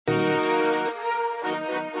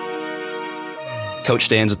Coach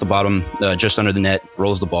stands at the bottom, just under the net,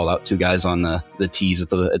 rolls the ball out. Two guys on the tees at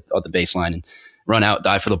the baseline and run out,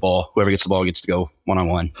 dive for the ball. Whoever gets the ball gets to go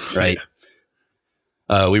one-on-one, right?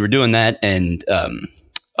 We were doing that, and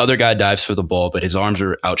other guy dives for the ball, but his arms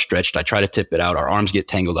are outstretched. I try to tip it out. Our arms get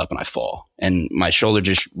tangled up, and I fall. And my shoulder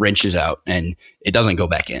just wrenches out, and it doesn't go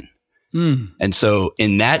back in. And so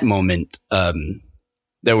in that moment,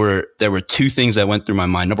 there were two things that went through my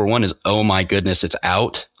mind. Number one is, oh my goodness, it's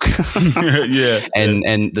out.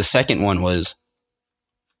 And the second one was,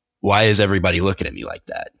 why is everybody looking at me like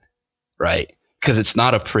that? Right? Because it's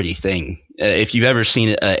not a pretty thing. If you've ever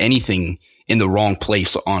seen anything in the wrong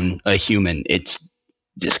place on a human, it's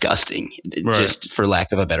disgusting. Right. Just for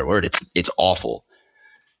lack of a better word, it's awful.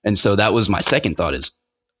 And so that was my second thought is,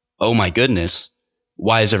 oh my goodness,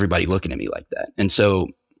 why is everybody looking at me like that? And so,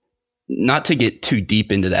 not to get too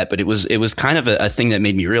deep into that, but it was kind of a thing that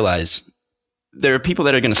made me realize there are people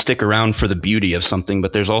that are going to stick around for the beauty of something,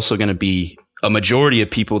 but there's also going to be a majority of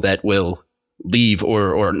people that will leave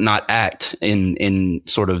or not act in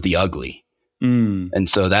sort of the ugly. And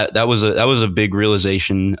so that was a big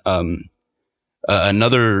realization.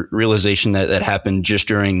 Another realization that happened just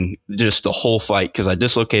during just the whole fight, because I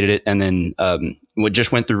dislocated it and then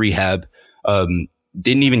just went through rehab.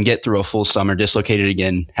 Didn't even get through a full summer, dislocated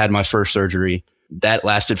again, had my first surgery. That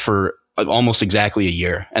lasted for almost exactly a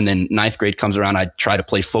year. And then ninth grade comes around, I try to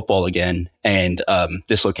play football again and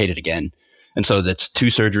dislocated again. And so that's two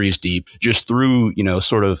surgeries deep, just through,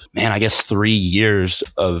 sort of, I guess 3 years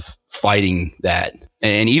of fighting that.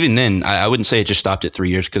 And even then, I wouldn't say it just stopped at 3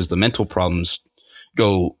 years, because the mental problems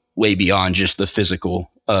go way beyond just the physical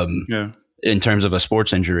in terms of a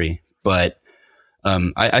sports injury. But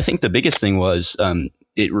I think the biggest thing was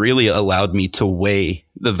it really allowed me to weigh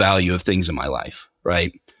the value of things in my life,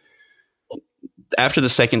 right? After the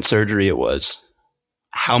second surgery, it was,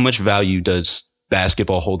 how much value does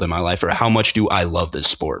basketball hold in my life, or how much do I love this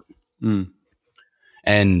sport?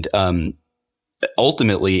 And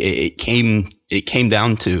ultimately, it came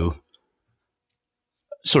down to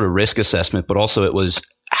sort of risk assessment, but also it was,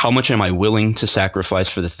 how much am I willing to sacrifice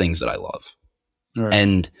for the things that I love? Right.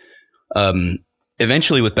 And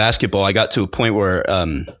eventually with basketball, I got to a point where,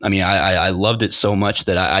 I loved it so much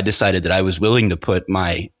that I decided that I was willing to put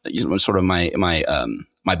my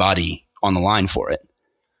body on the line for it.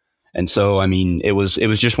 And so, it was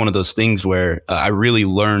just one of those things where I really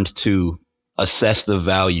learned to assess the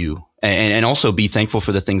value and also be thankful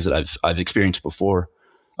for the things that I've experienced before,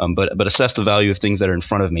 but assess the value of things that are in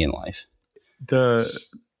front of me in life.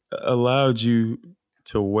 Allowed you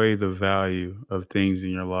to weigh the value of things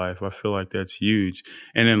in your life. I feel like that's huge.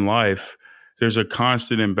 And in life, there's a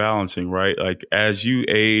constant imbalancing, right? Like as you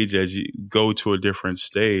age, as you go to a different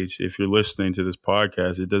stage, if you're listening to this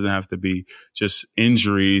podcast, it doesn't have to be just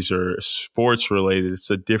injuries or sports related. It's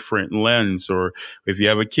a different lens. Or if you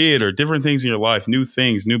have a kid or different things in your life, new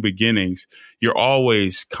things, new beginnings, you're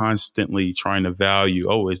always constantly trying to value,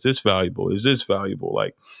 oh, is this valuable? Is this valuable?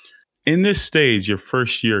 Like in this stage, your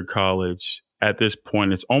first year of college, at this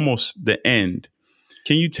point, it's almost the end.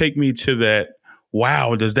 Can you take me to that,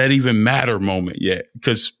 wow, does that even matter moment yet?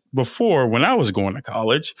 Because before, when I was going to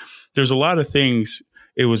college, there's a lot of things.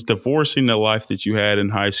 It was divorcing the life that you had in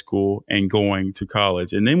high school and going to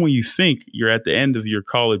college. And then when you think you're at the end of your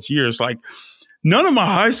college years, like none of my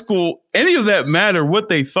high school, any of that matter, what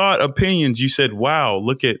they thought, opinions. You said, wow,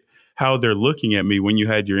 look at how they're looking at me when you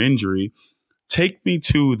had your injury. Take me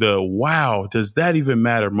to the, wow, does that even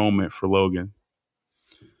matter moment for Logan?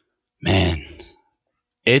 Man,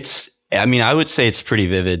 I would say it's pretty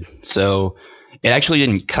vivid. So it actually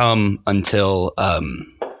didn't come until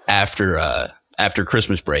after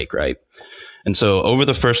Christmas break, right? And so over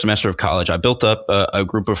the first semester of college, I built up a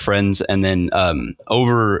group of friends, and then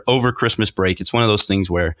over Christmas break, it's one of those things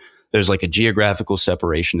where there's like a geographical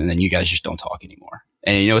separation, and then you guys just don't talk anymore.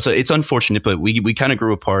 And it's unfortunate, but we kind of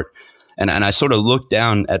grew apart. And I sort of looked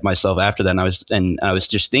down at myself after that, and I was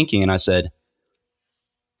just thinking, and I said,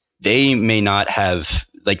 they may not have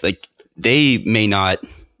they may not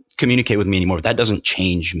communicate with me anymore, but that doesn't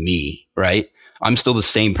change me, right? I'm still the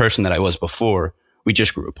same person that I was before. We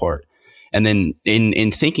just grew apart. And then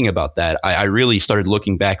in thinking about that, I really started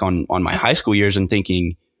looking back on my high school years and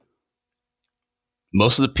thinking,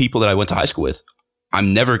 most of the people that I went to high school with,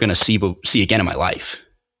 I'm never going to see again in my life.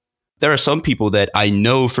 There are some people that I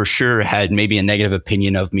know for sure had maybe a negative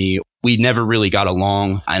opinion of me. We never really got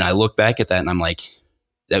along. And I look back at that and I'm like,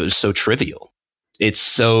 that was so trivial. It's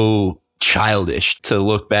so childish to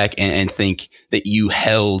look back and think that you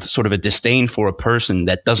held sort of a disdain for a person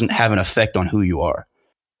that doesn't have an effect on who you are.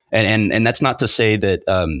 And that's not to say that,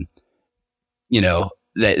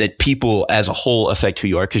 that people as a whole affect who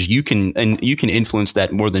you are, because you can influence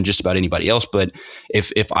that more than just about anybody else. But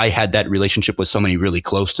if I had that relationship with somebody really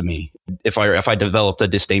close to me, if I developed a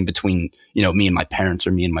disdain between, me and my parents,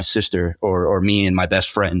 or me and my sister, or me and my best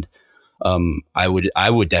friend, I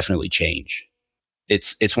would definitely change.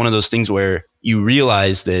 It's one of those things where you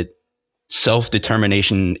realize that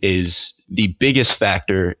self-determination is the biggest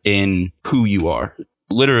factor in who you are.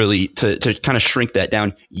 Literally, to kind of shrink that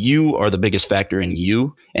down, you are the biggest factor in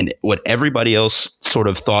you, and what everybody else sort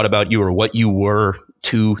of thought about you, or what you were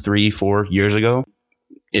 2, 3, 4 years ago,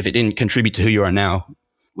 if it didn't contribute to who you are now,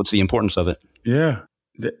 what's the importance of it? Yeah.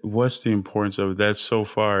 What's the importance of it? That's so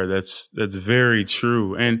far. That's very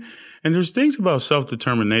true. And there's things about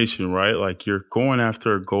self-determination, right? Like, you're going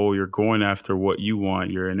after a goal, you're going after what you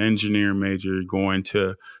want. You're an engineering major, you're going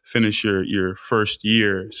to finish your first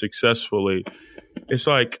year successfully. It's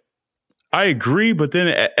like, I agree, but then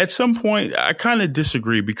at some point I kind of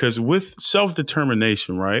disagree, because with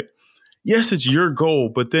self-determination, right? Yes, it's your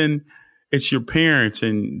goal, but then it's your parents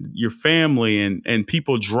and your family and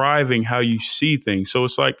people driving how you see things. So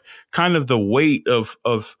it's like kind of the weight of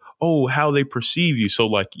how they perceive you. So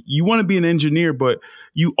like, you want to be an engineer, but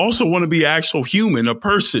you also want to be an actual human, a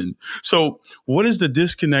person. So what is the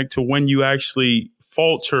disconnect to when you actually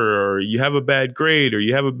falter, or you have a bad grade, or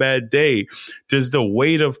you have a bad day? Does the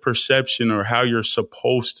weight of perception, or how you're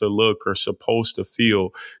supposed to look or supposed to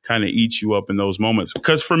feel, kind of eat you up in those moments?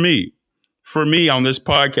 Because for me on this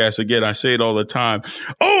podcast, again, I say it all the time.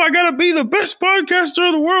 Oh, I got to be the best podcaster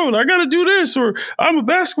in the world. I got to do this, or I'm a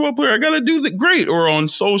basketball player. I got to do the great. Or on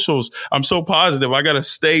socials, I'm so positive. I got to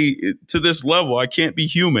stay to this level. I can't be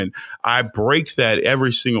human. I break that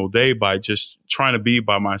every single day by just trying to be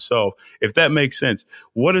by myself. If that makes sense,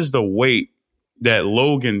 what is the weight that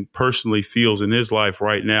Logan personally feels in his life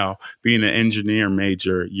right now, being an engineer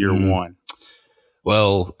major year one?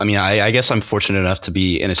 Well, I mean, I guess I'm fortunate enough to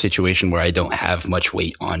be in a situation where I don't have much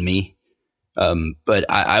weight on me. But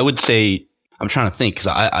I would say, I'm trying to think, because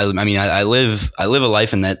I live a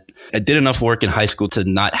life in that I did enough work in high school to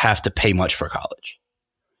not have to pay much for college.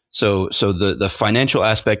 So the financial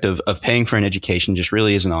aspect of paying for an education just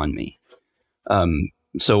really isn't on me.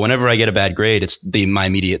 So whenever I get a bad grade, my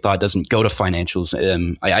immediate thought doesn't go to financials.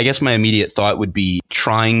 I guess my immediate thought would be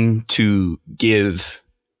trying to give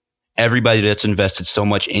everybody that's invested so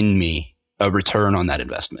much in me a return on that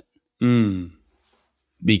investment.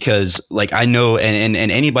 Because like, I know, and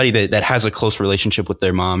anybody that has a close relationship with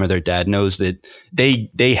their mom or their dad knows that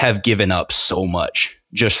they have given up so much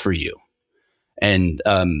just for you. And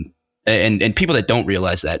people that don't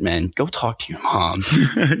realize that, man, go talk to your mom,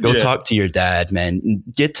 go talk to your dad, man,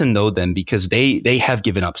 get to know them, because they have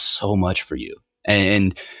given up so much for you.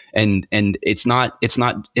 And it's not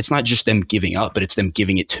just them giving up, but it's them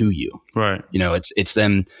giving it to you. Right. It's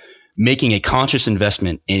them making a conscious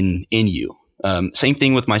investment in you. Same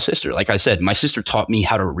thing with my sister. Like I said, my sister taught me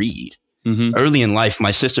how to read. Early in life. My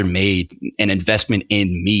sister made an investment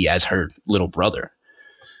in me as her little brother.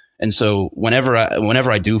 And so whenever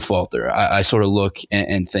I do falter, I sort of look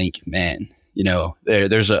and think, man,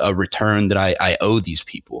 there's a return that I owe these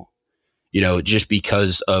people. Just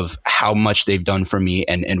because of how much they've done for me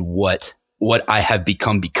and what I have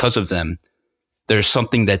become because of them. There's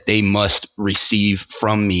something that they must receive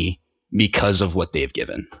from me because of what they've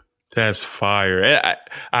given. That's fire.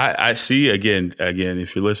 I see again,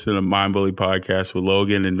 if you're listening to Mind Bully podcast with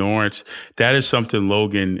Logan and Lawrence, that is something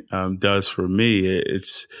Logan does for me.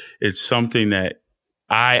 It's something that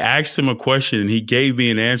I asked him a question and he gave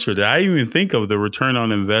me an answer that I didn't even think of, the return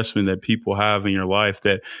on investment that people have in your life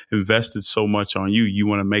that invested so much on you. You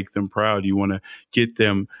want to make them proud. You want to get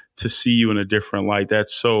them to see you in a different light.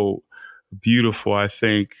 That's so beautiful. I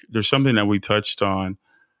think there's something that we touched on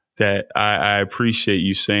that I appreciate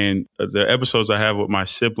you saying, the episodes I have with my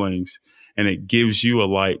siblings, and it gives you a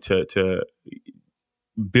light to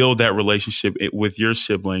build that relationship with your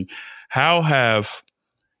sibling. How have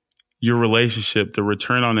your relationship, the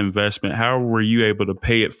return on investment, how were you able to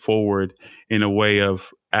pay it forward in a way of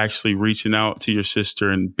actually reaching out to your sister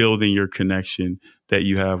and building your connection that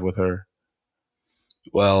you have with her?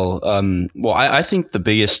 Well, I think the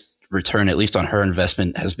biggest return, at least on her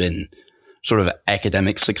investment, has been sort of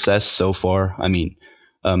academic success so far. I mean,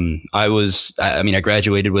 I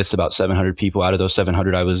graduated with about 700 people. Out of those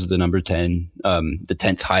 700, I was the number 10, the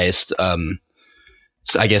 10th highest.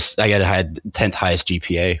 So I guess I had 10th highest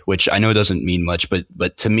GPA, which I know doesn't mean much,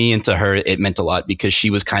 but to me and to her, it meant a lot because she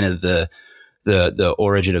was kind of the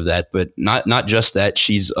origin of that. But not just that,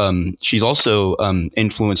 she's also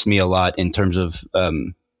influenced me a lot in terms of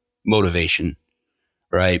motivation,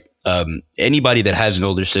 right? Anybody that has an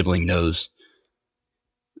older sibling knows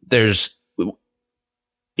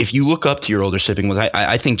if you look up to your older sibling,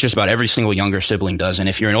 I think just about every single younger sibling does. And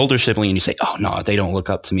if you're an older sibling and you say, oh no, they don't look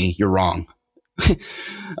up to me, you're wrong.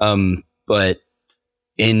 But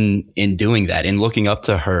in doing that, in looking up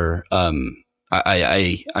to her, I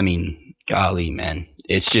mean, golly, man,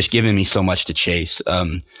 it's just given me so much to chase.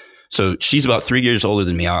 So she's about 3 years older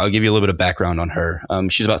than me. I'll give you a little bit of background on her.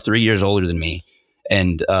 She's about 3 years older than me.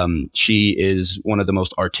 And she is one of the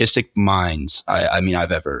most artistic minds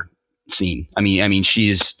I've ever seen. I mean, she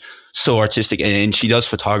is so artistic, and she does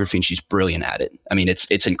photography, and she's brilliant at it. I mean,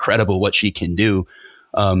 it's incredible what she can do.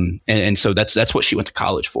 And so that's what she went to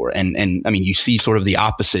college for. And I mean, you see sort of the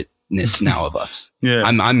oppositeness now of us. Yeah.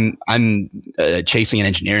 I'm chasing an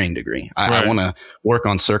engineering degree. I want to work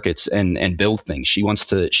on circuits and build things. She wants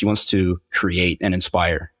to create and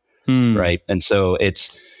inspire. Right. And so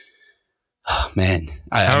it's, oh, man,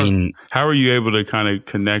 I mean, how are you able to kind of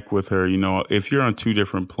connect with her? You know, if you're on two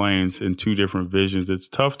different planes and two different visions, it's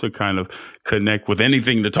tough to kind of connect with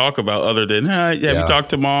anything to talk about other than, have you talked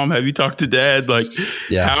to mom? Have you talked to dad? Like,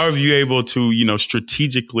 how are you able to, you know,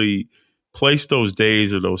 strategically place those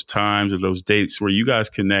days or those times or those dates where you guys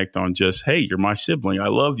connect on just, hey, you're my sibling, I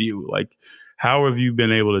love you. Like, how have you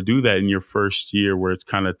been able to do that in your first year where it's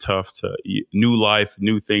kind of tough to new life,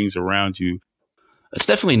 new things around you? It's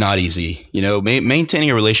definitely not easy. You know,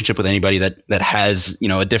 maintaining a relationship with anybody that has, you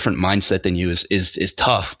know, a different mindset than you is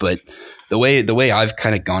tough. But the way I've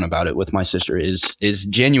kind of gone about it with my sister is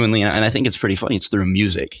genuinely, and I think it's pretty funny. It's through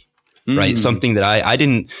music, right? Something that I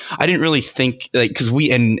didn't really think, like, because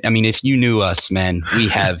if you knew us, man, we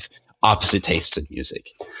have opposite tastes in music.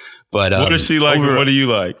 But what is she like? What do you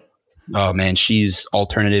like? Oh man, she's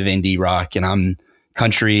alternative indie rock, and I'm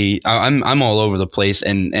country. I'm all over the place.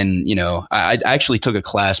 And you know, I actually took a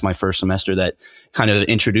class my first semester that kind of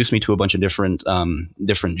introduced me to a bunch of different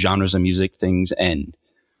genres of music things. And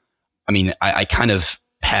I mean, I kind of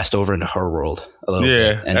passed over into her world a little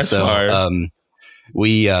bit. And that's so, hard.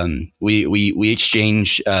 we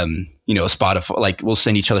exchange, you know, Spotify, like we'll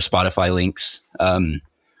send each other Spotify links.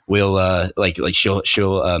 We'll, like she'll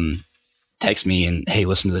text me and, hey,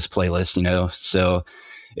 listen to this playlist, you know? So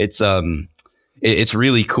it's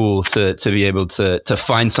really cool to be able to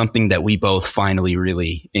find something that we both finally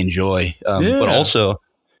really enjoy. But also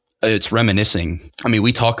it's reminiscing. I mean,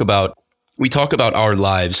 we talk about our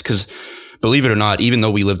lives, because believe it or not, even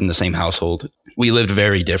though we lived in the same household, we lived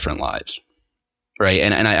very different lives. Right.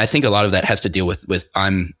 And I think a lot of that has to deal with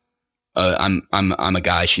I'm a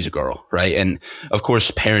guy, she's a girl. Right. And of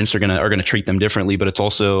course parents are going to treat them differently, but it's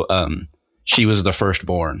also, she was the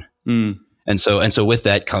firstborn. And so with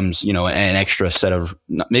that comes, you know, an extra set of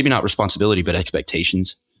maybe not responsibility, but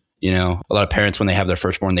expectations. You know, a lot of parents, when they have their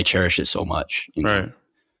firstborn, they cherish it so much. You know? Right.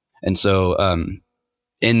 And so,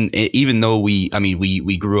 even though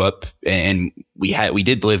we grew up and we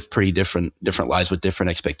did live pretty different lives with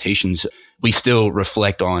different expectations, we still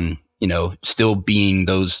reflect on, you know, still being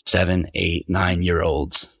those 7, 8,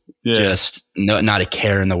 9-year-olds. Just not a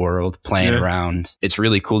care in the world, playing around. It's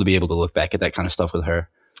really cool to be able to look back at that kind of stuff with her.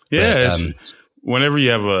 Yeah. But, whenever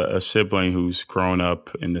you have a sibling who's grown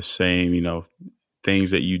up in the same, you know,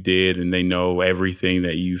 things that you did, and they know everything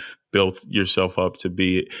that you've built yourself up to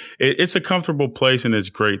be, it's a comfortable place, and it's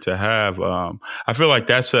great to have. I feel like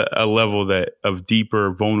that's a level of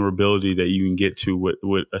deeper vulnerability that you can get to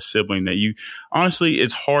with a sibling that you, honestly,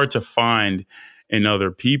 it's hard to find in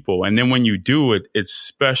other people. And then when you do it, it's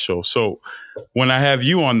special. So when I have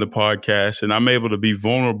you on the podcast and I'm able to be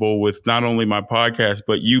vulnerable with not only my podcast,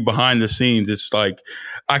 but you behind the scenes, it's like,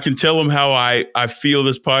 I can tell him how I feel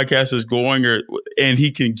this podcast is going, and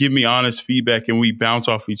he can give me honest feedback, and we bounce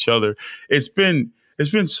off each other. It's been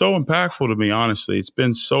so impactful to me, honestly. It's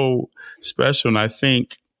been so special. And I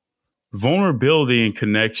think vulnerability and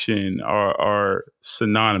connection are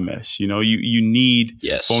synonymous. You know, you need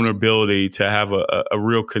vulnerability to have a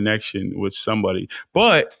real connection with somebody.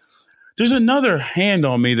 But there's another hand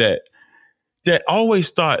on me that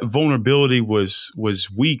always thought vulnerability was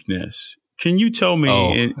weakness. Can you tell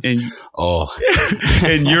me in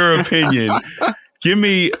your opinion, give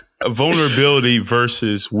me vulnerability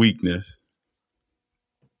versus weakness?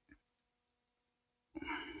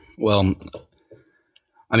 Well,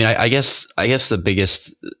 I mean, I guess the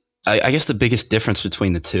biggest difference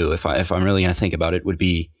between the two, if I'm really going to think about it, would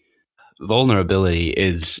be vulnerability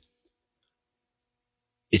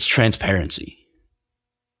it's transparency.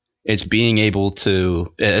 It's being able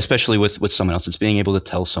to, especially with someone else, it's being able to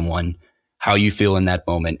tell someone how you feel in that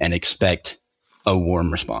moment and expect a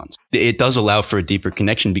warm response. It does allow for a deeper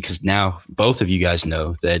connection, because now both of you guys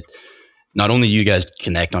know that not only you guys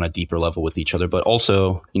connect on a deeper level with each other, but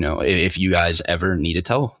also, if you guys ever need to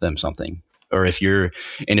tell them something, or if you're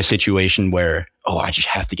in a situation where, oh, I just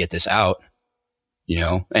have to get this out,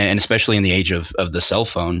 and especially in the age of the cell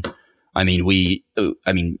phone,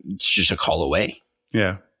 it's just a call away.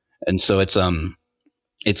 Yeah. And so it's one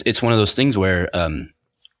of those things where,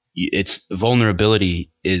 it's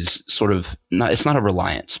vulnerability is sort of not, it's not a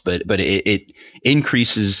reliance, but it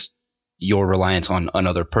increases your reliance on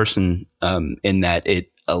another person, in that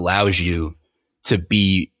it allows you to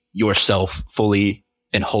be yourself fully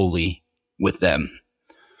and wholly with them.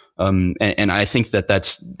 And I think that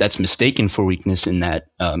that's mistaken for weakness, in that,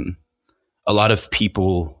 a lot of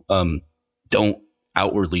people, don't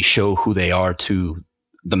outwardly show who they are to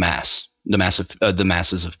the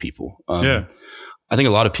masses of people. Yeah. I think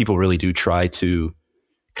a lot of people really do try to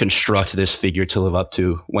construct this figure to live up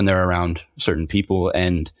to when they're around certain people.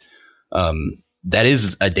 And that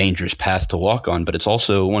is a dangerous path to walk on. But it's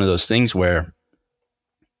also one of those things where,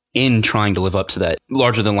 in trying to live up to that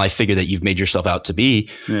larger than life figure that you've made yourself out to be,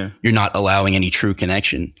 you're not allowing any true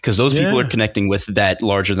connection, because those people are connecting with that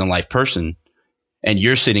larger than life person, and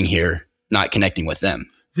you're sitting here not connecting with them.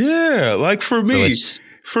 Yeah. Like for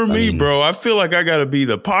me, bro, I feel like I got to be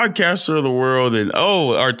the podcaster of the world and,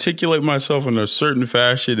 articulate myself in a certain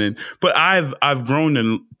fashion. But I've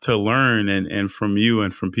grown to learn and from you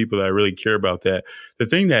and from people that I really care about that. The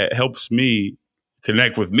thing that helps me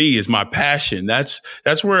connect with me is my passion. That's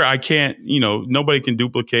where I can't, nobody can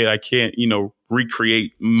duplicate. I can't,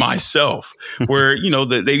 recreate myself where,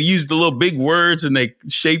 they use the little big words and they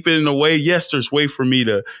shape it in a way. Yes, there's way for me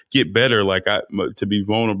to get better, to be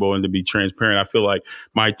vulnerable and to be transparent. I feel like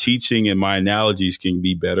my teaching and my analogies can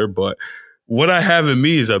be better, but what I have in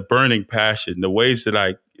me is a burning passion. The ways that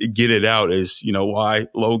I get it out is, why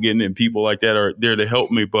Logan and people like that are there to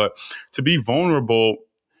help me. But to be vulnerable,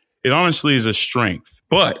 it honestly is a strength.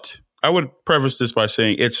 But I would preface this by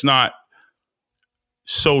saying it's not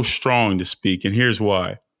so strong to speak. And here's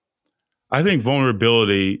why. I think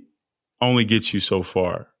vulnerability only gets you so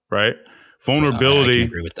far, right? Vulnerability. I can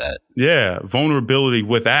agree with that. Yeah. Vulnerability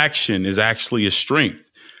with action is actually a strength.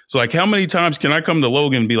 So like, how many times can I come to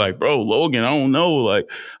Logan and be like, bro, Logan, I don't know.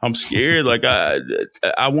 Like, I'm scared. Like, I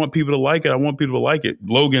want people to like it. I want people to like it.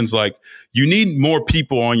 Logan's like, you need more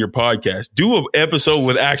people on your podcast. Do an episode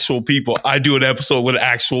with actual people. I do an episode with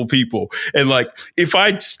actual people. And like, if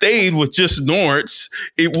I stayed with just Norts,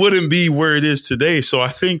 it wouldn't be where it is today. So I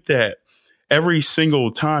think that every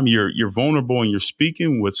single time you're vulnerable and you're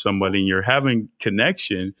speaking with somebody and you're having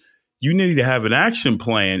connection, you need to have an action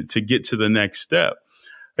plan to get to the next step.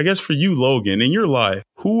 I guess for you, Logan, in your life,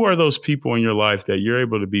 who are those people in your life that you're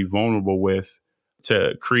able to be vulnerable with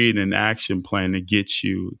to create an action plan to get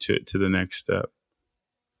you to the next step?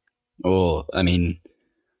 Well,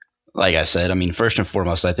 like I said, first and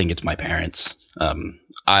foremost, I think it's my parents.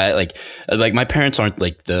 I like my parents aren't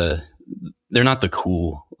they're not the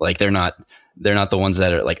cool, they're not the ones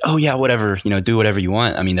that are like, oh yeah, whatever, do whatever you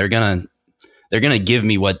want. They're gonna give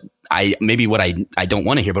me what I don't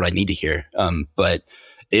want to hear, but I need to hear. But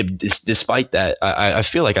despite that, I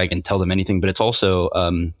feel like I can tell them anything, but it's also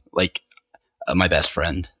my best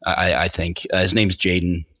friend. I think his name's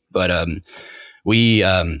Jaden, but we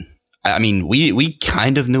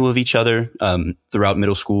kind of knew of each other throughout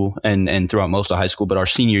middle school and throughout most of high school. But our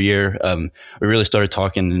senior year, we really started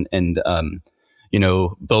talking, and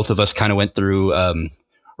both of us kind of went through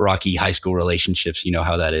rocky high school relationships. You know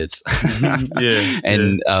how that is. Yeah.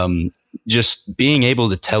 And just being able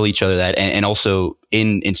to tell each other that, and also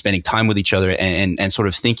in spending time with each other and sort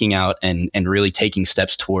of thinking out and really taking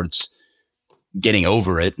steps towards getting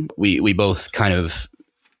over it, we both kind of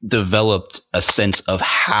developed a sense of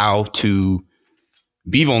how to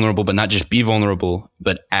be vulnerable, but not just be vulnerable,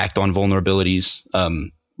 but act on vulnerabilities,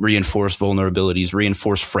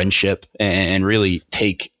 reinforce friendship, and really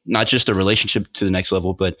take not just a relationship to the next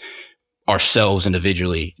level, but ourselves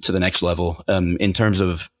individually to the next level, in terms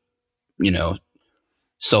of,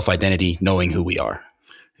 self-identity, knowing who we are.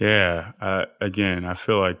 Yeah. Again, I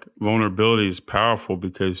feel like vulnerability is powerful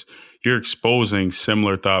because you're exposing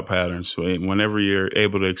similar thought patterns. So whenever you're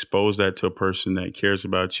able to expose that to a person that cares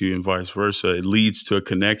about you and vice versa, it leads to a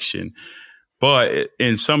connection. But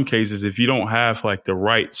in some cases, if you don't have the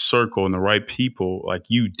right circle and the right people like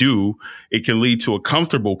you do, it can lead to a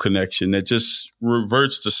comfortable connection that just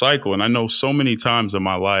reverts the cycle. And I know so many times in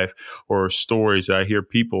my life or stories that I hear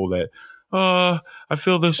people that, I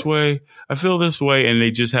feel this way. And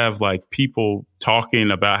they just have people talking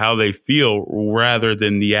about how they feel rather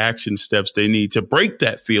than the action steps they need to break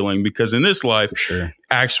that feeling. Because in this life, For sure,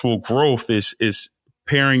 actual growth is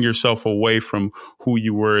paring yourself away from who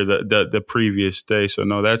you were the previous day. So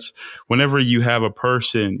no, that's whenever you have a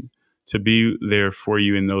person to be there for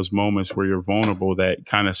you in those moments where you're vulnerable, that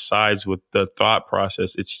kind of sides with the thought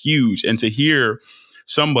process. It's huge. And to hear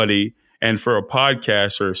somebody, and for a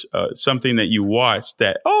podcast or something that you watch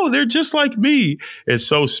that, oh, they're just like me, is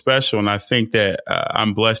so special. And I think that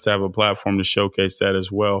I'm blessed to have a platform to showcase that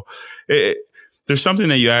as well. There's something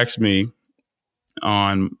that you asked me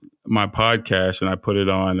on my podcast, and I put it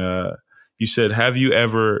on. You said, have you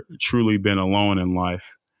ever truly been alone in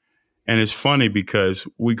life? And it's funny because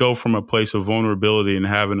we go from a place of vulnerability and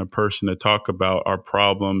having a person to talk about our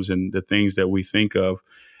problems and the things that we think of,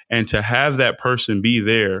 and to have that person be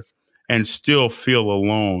there and still feel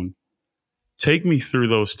alone. Take me through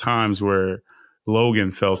those times where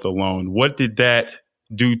Logan felt alone. What did that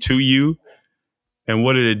do to you? And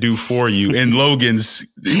what did it do for you? And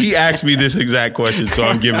he asked me this exact question, so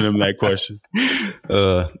I'm giving him that question.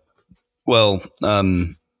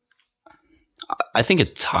 I think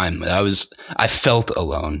at the time I felt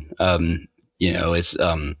alone. It's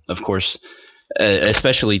of course,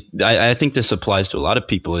 especially I think this applies to a lot of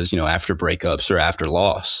people is, after breakups or after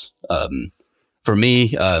loss. For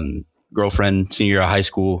me, girlfriend, senior year of high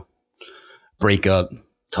school, breakup,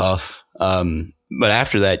 tough. But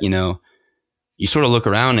after that, you sort of look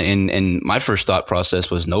around and my first thought process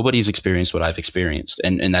was nobody's experienced what I've experienced.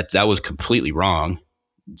 And that was completely wrong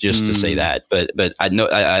just to say that. But I know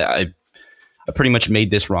I pretty much made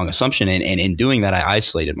this wrong assumption. And in doing that, I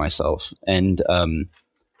isolated myself. And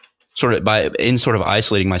sort of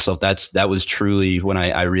isolating myself, that was truly when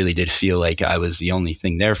I really did feel like I was the only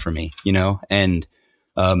thing there for me, And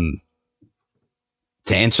to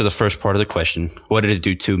answer the first part of the question, what did it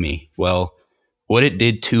do to me? Well, what it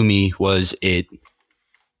did to me was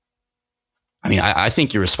I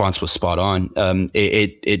think your response was spot on.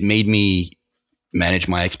 It made me manage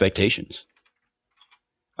my expectations.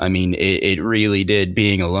 It really did.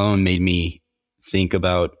 Being alone made me think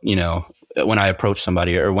about, when I approach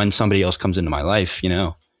somebody or when somebody else comes into my life,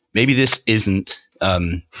 maybe this isn't,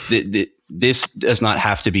 this does not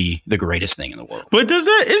have to be the greatest thing in the world. But isn't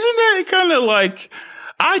that kind of like,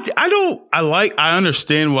 I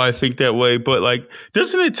understand why I think that way, but like,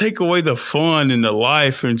 doesn't it take away the fun and the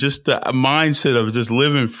life and just the mindset of just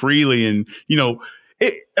living freely? And,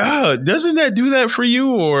 doesn't that do that for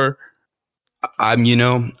you? Or I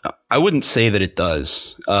wouldn't say that it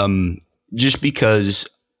does. Just because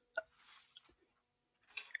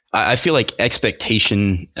I feel like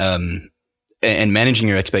expectation, and managing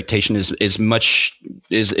your expectation is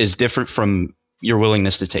different from your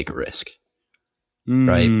willingness to take a risk.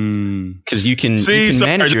 Right? Because you can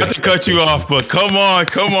manage your not to cut you off, but come on.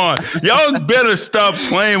 Y'all better stop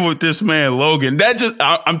playing with this man, Logan.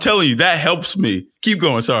 I'm telling you, that helps me. Keep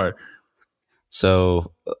going. Sorry.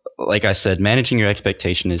 So, like I said, managing your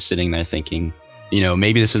expectation is sitting there thinking,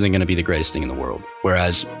 maybe this isn't going to be the greatest thing in the world.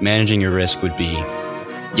 Whereas managing your risk would be,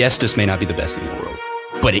 yes, this may not be the best thing in the world,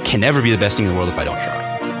 but it can never be the best thing in the world if I don't try.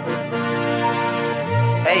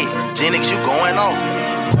 Hey, Genix, you going off.